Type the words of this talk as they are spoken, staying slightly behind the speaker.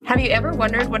Have you ever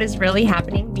wondered what is really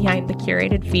happening behind the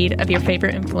curated feed of your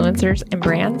favorite influencers and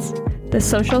brands? The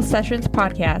Social Sessions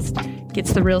podcast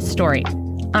gets the real story.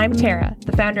 I'm Tara,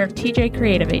 the founder of TJ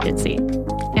Creative Agency.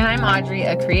 And I'm Audrey,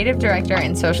 a creative director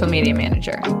and social media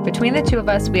manager. Between the two of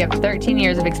us, we have 13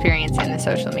 years of experience in the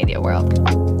social media world.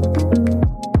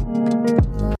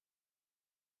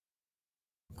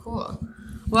 Cool.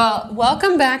 Well,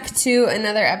 welcome back to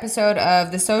another episode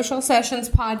of the Social Sessions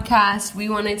podcast. We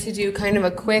wanted to do kind of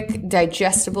a quick,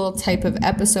 digestible type of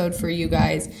episode for you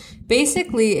guys,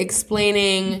 basically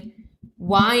explaining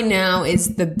why now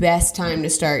is the best time to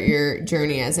start your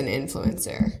journey as an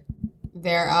influencer.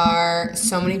 There are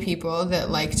so many people that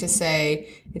like to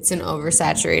say it's an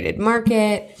oversaturated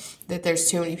market, that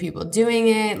there's too many people doing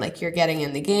it, like you're getting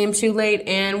in the game too late,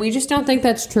 and we just don't think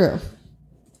that's true.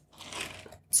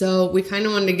 So we kind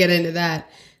of wanted to get into that.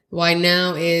 Why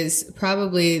now is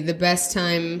probably the best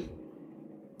time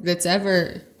that's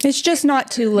ever. It's just not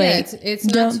too late. Yeah, it's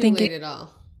not too late at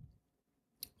all.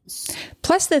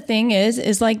 Plus, the thing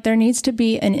is like there needs to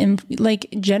be like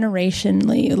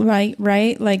generationally,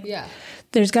 right? Like, yeah.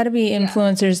 There's got to be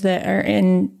influencers that are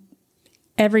in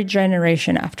every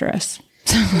generation after us.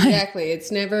 Exactly.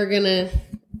 It's never gonna.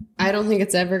 I don't think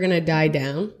it's ever gonna die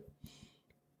down.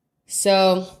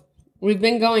 So. We've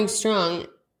been going strong,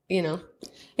 you know.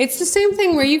 It's the same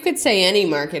thing where you could say any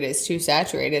market is too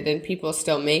saturated and people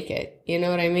still make it. You know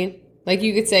what I mean? Like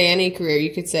you could say any career.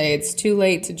 You could say it's too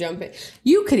late to jump in.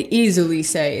 You could easily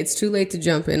say it's too late to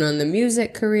jump in on the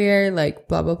music career, like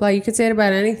blah, blah, blah. You could say it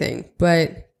about anything,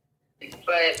 but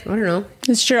I don't know.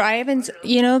 It's true. I haven't,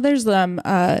 there's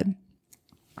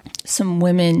some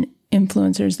women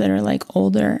influencers that are like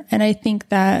older. And I think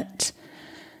that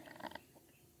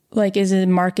like is a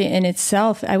market in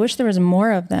itself. I wish there was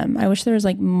more of them. I wish there was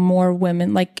like more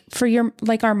women, like for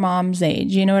our mom's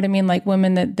age, you know what I mean? Like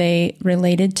women that they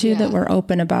related to that were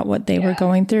open about what they were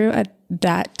going through at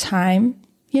that time.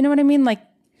 You know what I mean? Like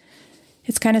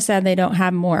it's kind of sad they don't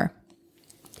have more.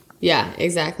 Yeah,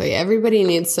 exactly. Everybody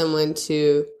needs someone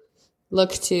to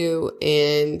look to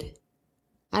and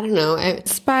I don't know,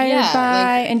 inspired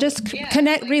by and just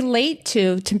connect, relate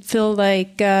to feel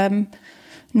like,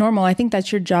 normal. I think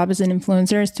that's your job as an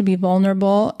influencer is to be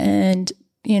vulnerable and,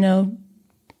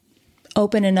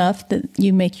 open enough that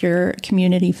you make your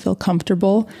community feel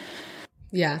comfortable.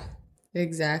 Yeah,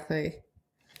 exactly.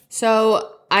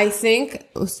 So I think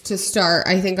to start,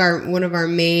 one of our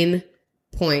main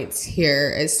points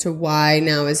here as to why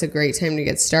now is a great time to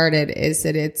get started is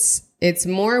that it's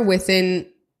more within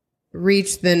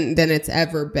reach than it's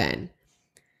ever been.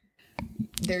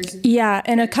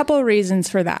 And a couple of reasons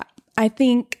for that. I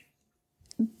think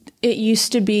it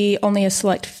used to be only a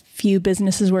select few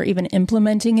businesses were even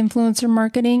implementing influencer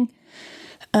marketing,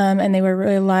 and they were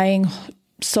relying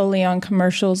solely on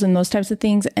commercials and those types of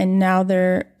things. And now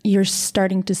you're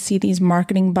starting to see these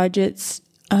marketing budgets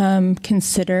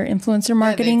consider influencer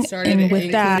marketing, and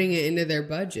with that, including it into their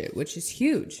budget, which is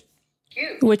huge.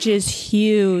 Which is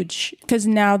huge because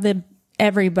now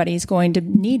everybody's going to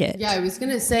need it. Yeah, I was going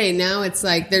to say, now it's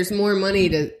like there's more money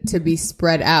to be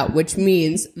spread out, which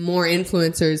means more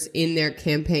influencers in their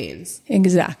campaigns.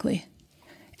 Exactly.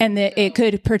 And it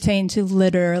could pertain to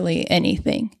literally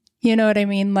anything. You know what I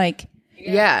mean? Like,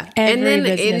 yeah. And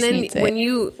then when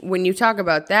you talk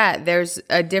about that, there's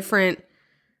a different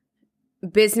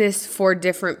business for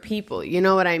different people. You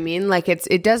know what I mean? Like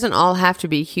it doesn't all have to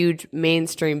be huge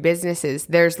mainstream businesses.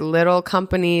 There's little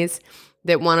companies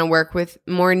that want to work with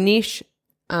more niche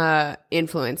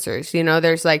influencers.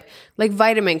 There's like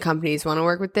vitamin companies want to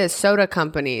work with this, soda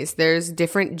companies. There's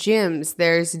different gyms.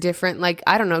 There's different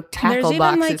tackle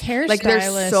boxes. Like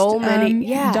there's so many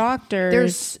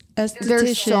doctors,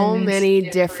 there's so many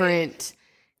different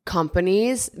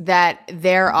companies that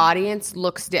their audience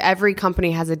every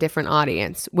company has a different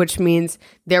audience, which means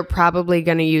they're probably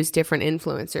going to use different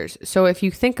influencers. So if you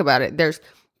think about it, there's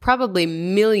probably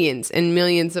millions and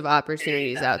millions of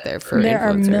opportunities out there for There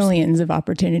influencers. are millions of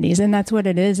opportunities. And that's what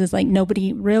it is like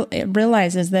nobody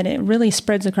realizes that it really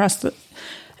spreads across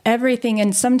everything.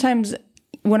 And sometimes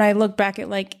when I look back at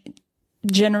like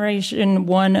generation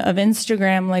one of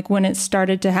Instagram, like when it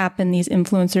started to happen, these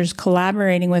influencers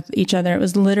collaborating with each other, it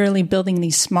was literally building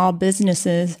these small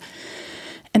businesses.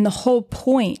 And the whole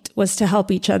point was to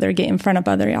help each other get in front of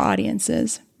other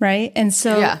audiences, right? And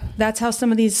so that's how some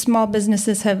of these small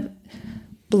businesses have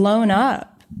blown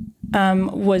up,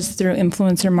 was through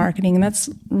influencer marketing. And that's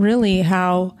really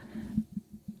how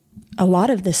a lot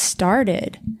of this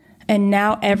started. And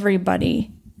now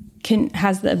everybody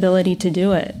has the ability to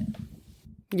do it.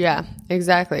 Yeah,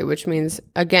 exactly. Which means,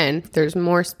 again, there's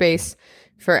more space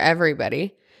for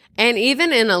everybody. And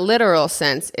even in a literal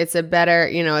sense, it's a better,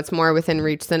 it's more within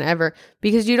reach than ever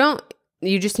because you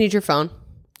just need your phone.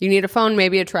 You need a phone,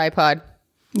 maybe a tripod.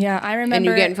 Yeah, I remember. And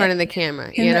you get in front of the camera,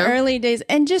 in the early days.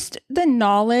 And just the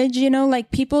knowledge,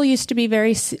 like people used to be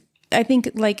very, I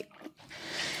think like,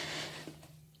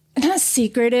 not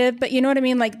secretive, but you know what I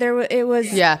mean? Like it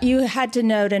was, you had to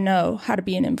know how to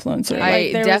be an influencer.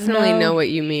 I definitely know what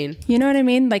you mean. You know what I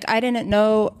mean? Like I didn't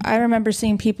know, I remember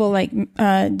seeing people like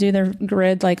do their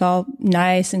grid like all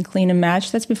nice and clean and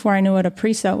matched. That's before I knew what a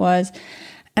preset was.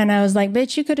 And I was like,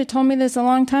 bitch, you could have told me this a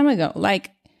long time ago.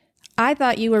 Like I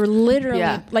thought you were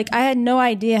literally, like I had no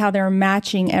idea how they were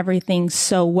matching everything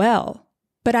so well.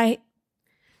 But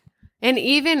and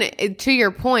even to your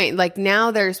point, like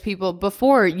now there's people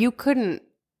before you couldn't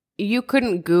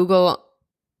Google,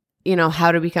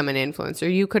 how to become an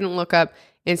influencer. You couldn't look up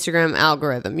Instagram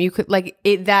algorithm. You could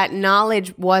that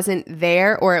knowledge wasn't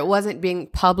there or it wasn't being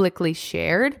publicly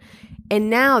shared.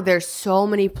 And now there's so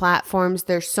many platforms,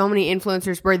 there's so many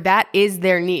influencers where that is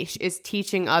their niche, is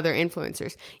teaching other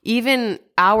influencers. Even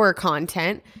our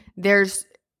content,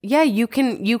 you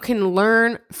can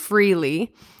learn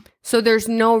freely. So there's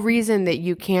no reason that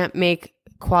you can't make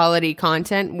quality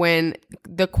content when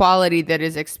the quality that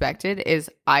is expected is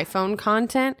iPhone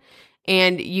content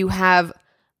and you have,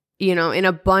 an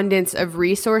abundance of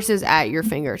resources at your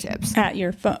fingertips. At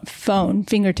your phone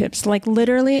fingertips. Like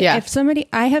literally,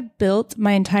 I have built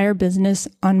my entire business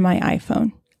on my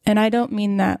iPhone. And I don't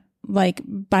mean that like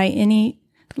by any,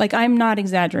 like I'm not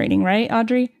exaggerating, right,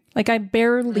 Audrey? Like I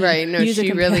barely use a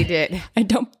computer. Really did. I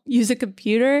don't use a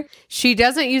computer. She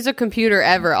doesn't use a computer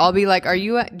ever. I'll be like, do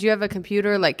you have a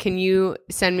computer? Like, can you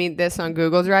send me this on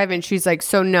Google Drive? And she's like,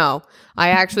 so no,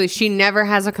 she never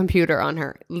has a computer on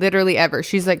her, literally ever.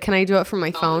 She's like, can I do it from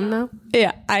my phone though?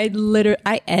 Yeah, I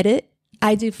edit.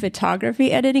 I do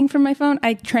photography editing from my phone.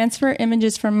 I transfer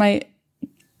images from my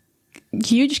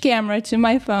huge camera to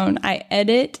my phone. I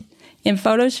edit in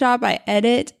Photoshop. I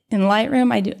edit in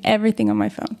Lightroom. I do everything on my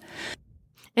phone.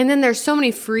 And then there's so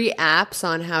many free apps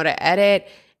on how to edit.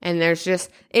 And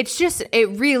it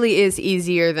really is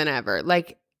easier than ever.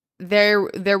 Like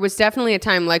there was definitely a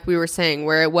time, like we were saying,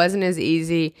 where it wasn't as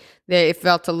easy. That it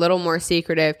felt a little more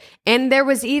secretive. And it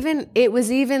was even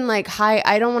like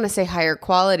I don't want to say higher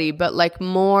quality, but like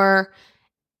more,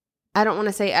 I don't want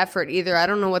to say effort either. I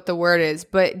don't know what the word is,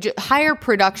 but higher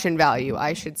production value,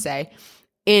 I should say,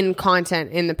 in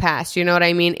content in the past. You know what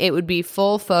I mean? It would be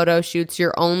full photo shoots.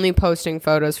 You're only posting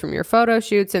photos from your photo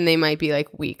shoots and they might be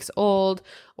like weeks old.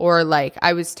 Or like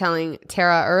I was telling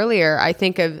Tara earlier, I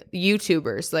think of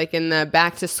YouTubers like in the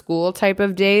back to school type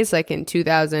of days, like in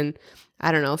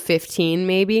 2015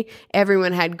 maybe.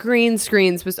 Everyone had green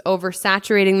screens, was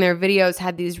oversaturating their videos,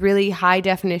 had these really high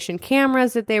definition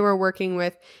cameras that they were working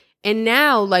with. And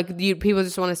now like people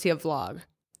just want to see a vlog.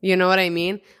 You know what I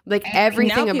mean? Like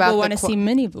everything now about people want to see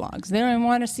mini vlogs. They don't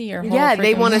want to see your whole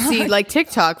they want to vlog. see like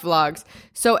TikTok vlogs.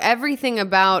 So everything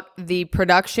about the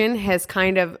production has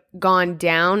kind of gone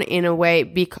down in a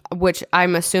way, which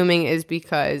I'm assuming is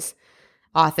because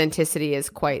authenticity is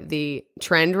quite the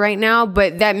trend right now.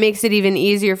 But that makes it even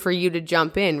easier for you to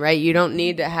jump in, right? You don't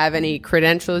need to have any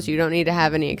credentials. You don't need to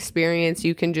have any experience.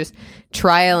 You can just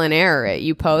trial and error it.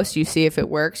 You post, you see if it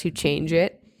works, you change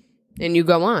it, and you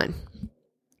go on.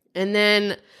 And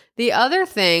then the other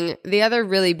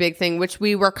really big thing, which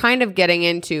we were kind of getting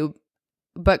into,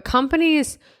 but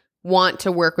companies want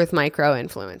to work with micro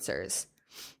influencers.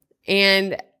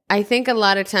 And I think a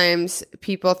lot of times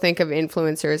people think of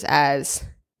influencers as,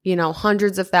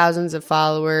 hundreds of thousands of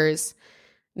followers,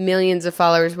 millions of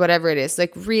followers, whatever it is,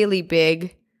 like really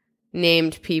big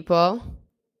named people.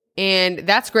 And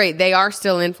that's great. They are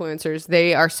still influencers.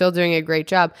 They are still doing a great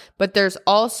job. But there's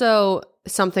also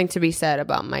something to be said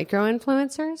about micro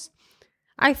influencers,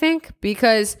 I think,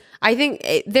 because I think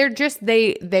they're just,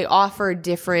 they offer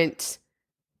different,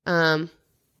 I'm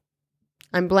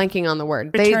blanking on the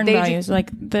word. Return values, like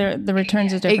the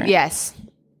returns are different. Yes,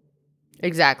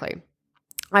 exactly.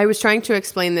 I was trying to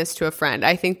explain this to a friend.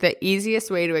 I think the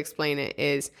easiest way to explain it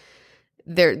is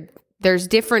there's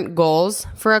different goals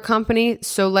for a company.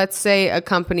 So let's say a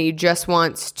company just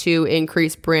wants to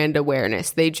increase brand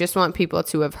awareness. They just want people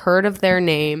to have heard of their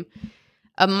name.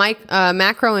 A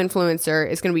macro influencer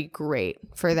is going to be great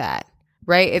for that,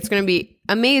 right? It's going to be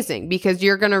amazing because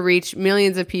you're going to reach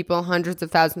millions of people, hundreds of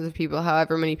thousands of people,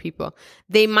 however many people.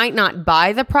 They might not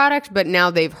buy the product, but now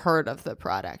they've heard of the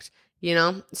product,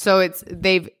 So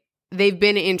they've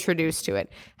been introduced to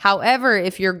it. However,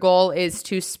 if your goal is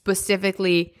to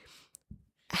specifically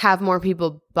have more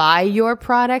people buy your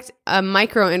product, a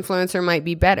micro influencer might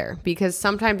be better because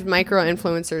sometimes micro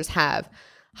influencers have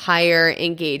higher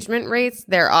engagement rates,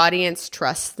 their audience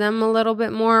trusts them a little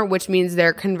bit more, which means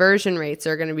their conversion rates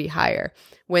are going to be higher.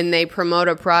 When they promote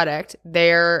a product,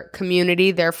 their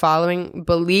community, their following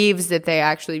believes that they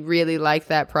actually really like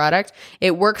that product.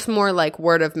 It works more like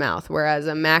word of mouth, whereas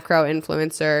a macro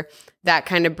influencer, that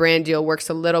kind of brand deal works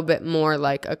a little bit more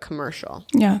like a commercial.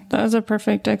 Yeah, that was a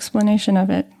perfect explanation of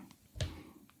it.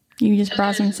 You just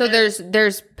brought some. So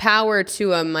there's power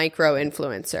to a micro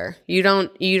influencer. You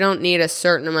don't need a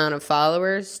certain amount of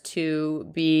followers to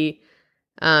be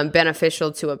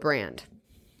beneficial to a brand.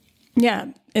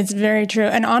 Yeah, it's very true.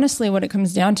 And honestly, what it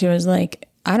comes down to is like,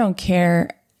 I don't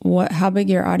care how big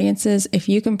your audience is. If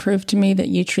you can prove to me that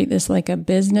you treat this like a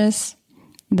business,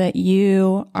 that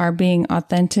you are being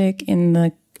authentic in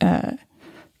the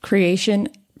creation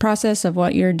process of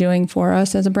what you're doing for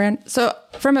us as a brand. So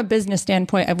from a business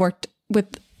standpoint, I've worked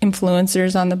with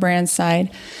influencers on the brand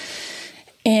side.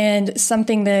 And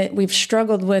something that we've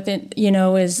struggled with,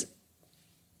 is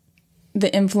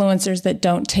the influencers that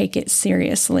don't take it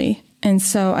seriously. And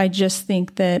so I just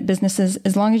think that businesses,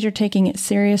 as long as you're taking it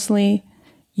seriously,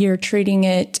 you're treating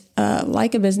it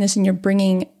like a business and you're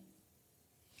bringing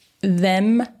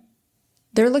them,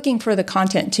 they're looking for the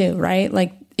content too, right?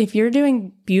 Like if you're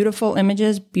doing beautiful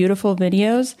images, beautiful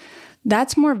videos,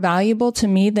 that's more valuable to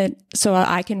me so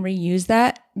I can reuse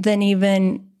that than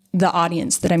even the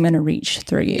audience that I'm going to reach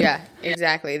through you. Yeah,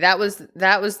 exactly. That was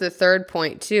the third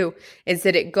point too, is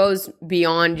that it goes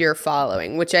beyond your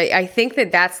following, which I think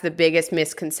that's the biggest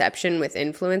misconception with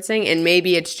influencing. And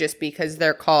maybe it's just because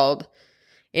they're called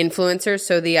influencers.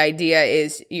 So the idea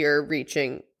is you're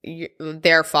reaching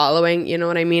their following. You know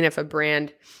what I mean? If a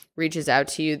brand reaches out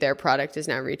to you, their product is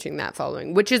now reaching that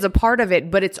following, which is a part of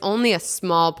it, but it's only a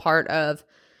small part of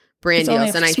brand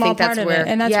deals. And I think that's where,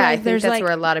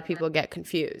 where a lot of people get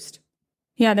confused.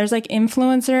 Yeah. There's like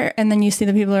influencer, and then you see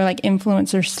the people are like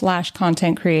influencer /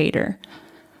 content creator.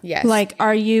 Yes. Like,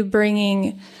 do you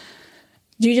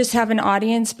just have an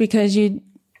audience because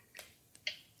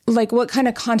what kind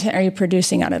of content are you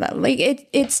producing out of that? Like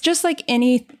it's just like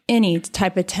any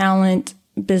type of talent,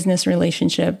 business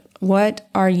relationship. What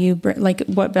are you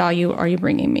what value are you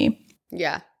bringing me?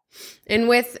 Yeah. And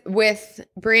with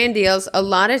brand deals, a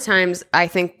lot of times I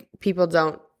think people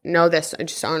don't know this,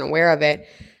 just aren't aware of it.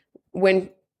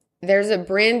 When there's a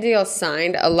brand deal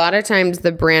signed, a lot of times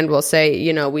the brand will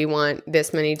say, we want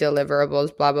this many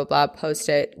deliverables, blah, blah, blah, post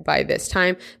it by this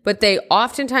time. But they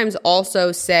oftentimes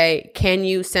also say, can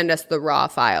you send us the raw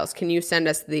files? Can you send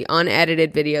us the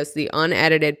unedited videos, the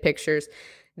unedited pictures?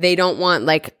 They don't want,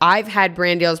 I've had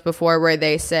brand deals before where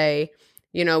they say,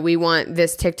 we want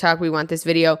this TikTok, we want this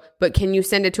video, but can you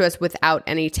send it to us without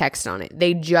any text on it?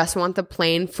 They just want the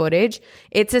plain footage.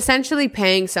 It's essentially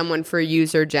paying someone for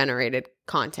user-generated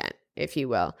content, if you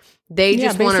will. They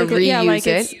just want to reuse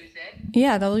it.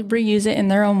 Yeah, they'll reuse it in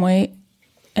their own way.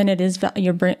 And it is,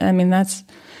 that's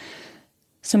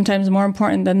sometimes more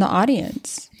important than the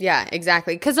audience. Yeah,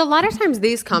 exactly. Because a lot of times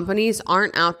these companies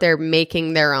aren't out there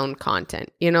making their own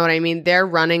content. You know what I mean? They're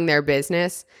running their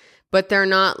business, but they're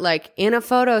not in a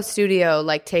photo studio,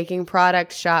 taking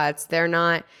product shots. They're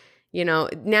not,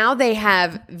 now they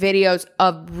have videos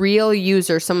of real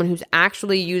users, someone who's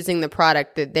actually using the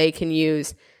product that they can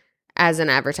use as an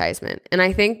advertisement. And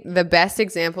I think the best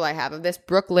example I have of this,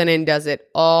 Brooklinen does it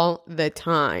all the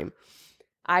time.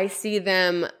 I see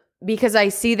them because I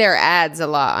see their ads a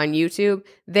lot on YouTube.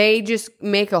 They just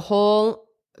make a whole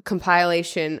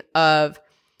compilation of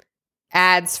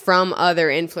ads from other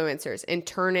influencers and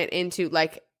turn it into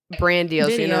brand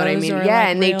deals, you know what I mean? Yeah,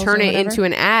 and they turn it into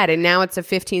an ad, and now it's a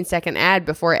 15-second ad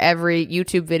before every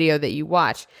YouTube video that you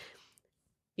watch.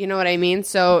 You know what I mean?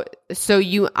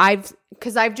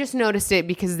 I've just noticed it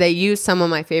because they use some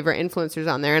of my favorite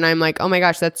influencers on there, and I'm like, oh my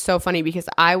gosh, that's so funny because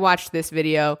I watched this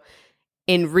video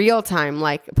in real time,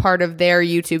 part of their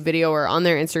YouTube video or on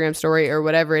their Instagram story or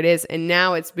whatever it is, and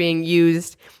now it's being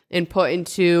used and put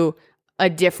into a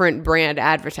different brand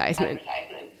advertisement.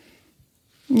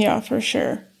 Yeah, for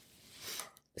sure.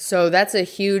 So that's a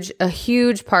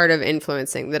huge part of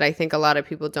influencing that I think a lot of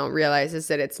people don't realize, is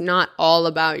that it's not all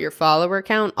about your follower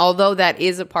count, although that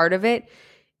is a part of it,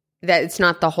 that it's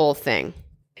not the whole thing.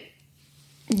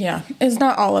 Yeah, it's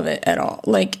not all of it at all.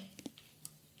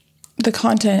 The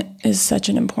content is such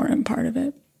an important part of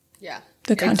it. Yeah.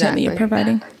 The content that you're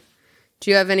providing. Do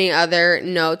you have any other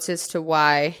notes as to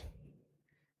why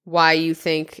you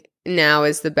think now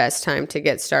is the best time to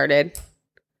get started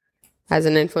as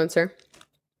an influencer?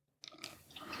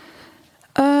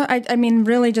 I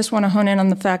really just want to hone in on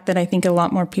the fact that I think a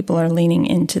lot more people are leaning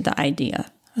into the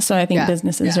idea. So I think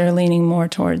businesses are leaning more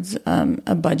towards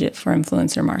a budget for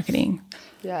influencer marketing.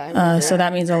 Yeah. So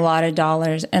that means a lot of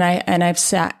dollars. And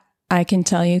I can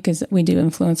tell you, because we do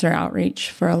influencer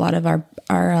outreach for a lot of our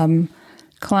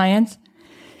clients,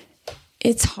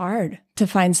 it's hard to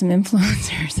find some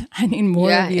influencers. I need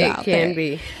more of you out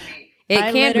there.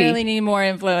 I literally need more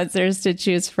influencers to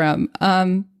choose from.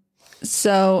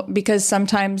 So because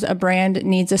sometimes a brand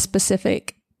needs a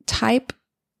specific type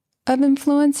of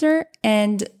influencer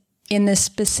and in this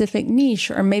specific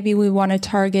niche, or maybe we want to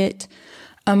target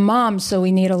a mom, so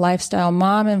we need a lifestyle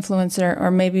mom influencer, or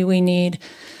maybe we need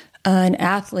an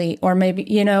athlete, or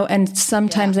maybe, and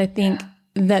sometimes I think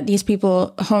that these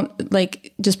people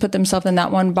just put themselves in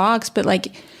that one box, but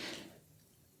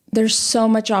there's so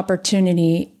much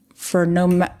opportunity for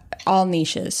all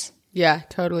niches. Yeah,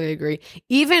 totally agree.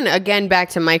 Even again, back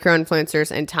to micro influencers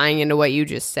and tying into what you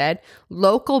just said,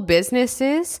 local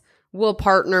businesses will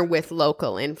partner with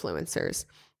local influencers.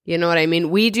 You know what I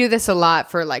mean? We do this a lot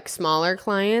for smaller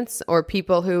clients or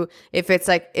people who, if it's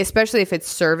especially if it's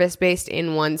service-based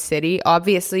in one city,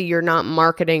 obviously you're not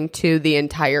marketing to the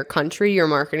entire country, you're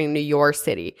marketing to your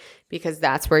city because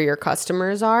that's where your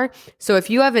customers are. So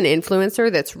if you have an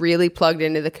influencer that's really plugged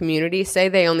into the community, say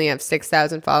they only have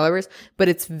 6,000 followers, but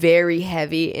it's very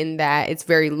heavy in that, it's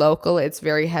very local, it's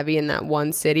very heavy in that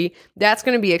one city, that's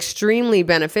going to be extremely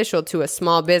beneficial to a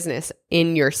small business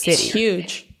in your city. It's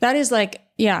huge. That is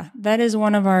that is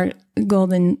one of our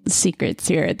golden secrets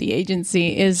here at the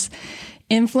agency is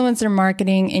influencer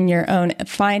marketing in your own,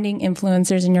 finding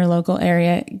influencers in your local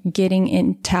area,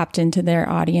 getting tapped into their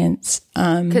audience.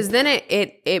 Because then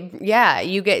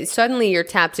you're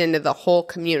tapped into the whole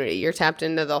community. You're tapped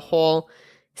into the whole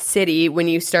city when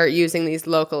you start using these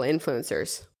local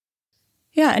influencers.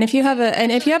 Yeah. And if you have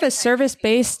a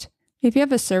service-based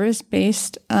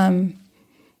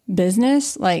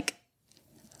business,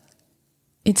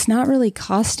 it's not really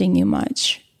costing you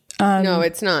much. No,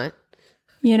 it's not.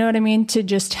 You know what I mean? To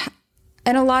just,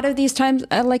 and a lot of these times,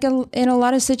 in a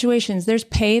lot of situations,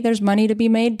 there's money to be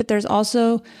made, but there's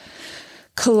also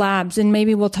collabs. And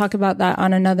maybe we'll talk about that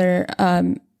on another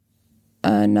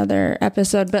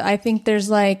episode. But I think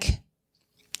there's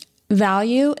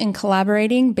value in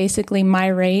collaborating, basically my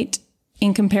rate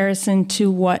in comparison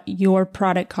to what your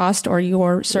product cost or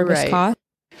your service cost.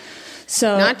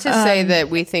 So not to say that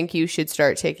we think you should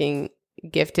start taking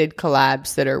gifted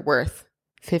collabs that are worth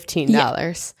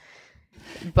 $15,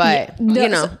 but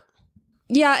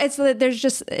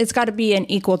it's got to be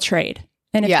an equal trade.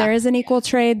 And if there is an equal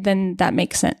trade, then that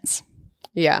makes sense.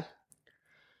 Yeah.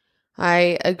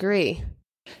 I agree.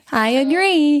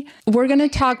 We're going to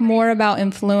talk more about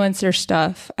influencer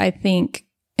stuff, I think,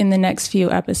 in the next few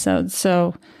episodes.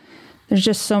 So there's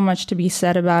just so much to be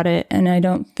said about it. And I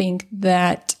don't think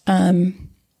that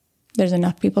there's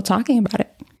enough people talking about it.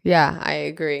 Yeah, I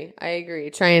agree.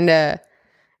 Trying to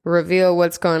reveal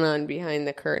what's going on behind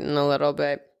the curtain a little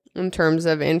bit in terms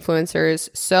of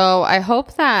influencers. So I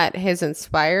hope that has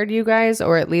inspired you guys,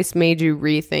 or at least made you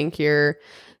rethink your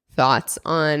thoughts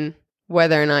on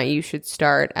whether or not you should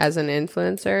start as an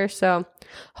influencer. So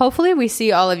hopefully we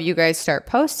see all of you guys start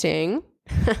posting.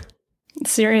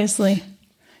 Seriously.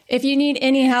 If you need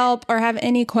any help or have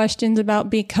any questions about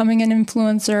becoming an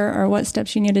influencer or what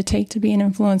steps you need to take to be an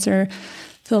influencer,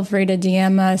 feel free to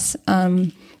DM us.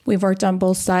 We've worked on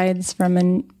both sides,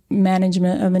 from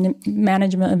management of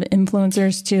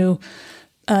influencers to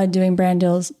doing brand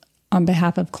deals on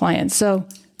behalf of clients. So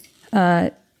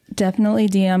definitely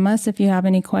DM us if you have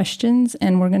any questions,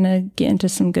 and we're going to get into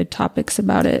some good topics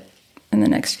about it in the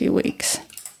next few weeks.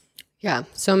 Yeah.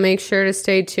 So make sure to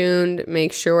stay tuned.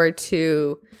 Make sure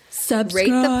to subscribe. Rate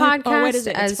the podcast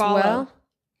as well.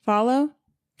 Follow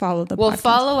the podcast.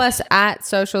 Follow us at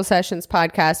Social Sessions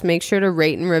Podcast. Make sure to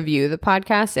rate and review the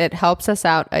podcast. It helps us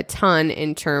out a ton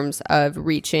in terms of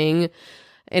reaching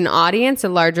an audience, a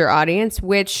larger audience,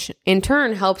 which in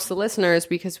turn helps the listeners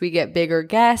because we get bigger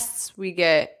guests. We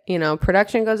get,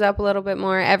 production goes up a little bit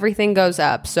more. Everything goes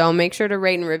up. So make sure to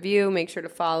rate and review. Make sure to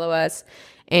follow us.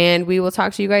 And we will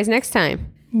talk to you guys next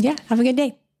time. Yeah. Have a good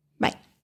day.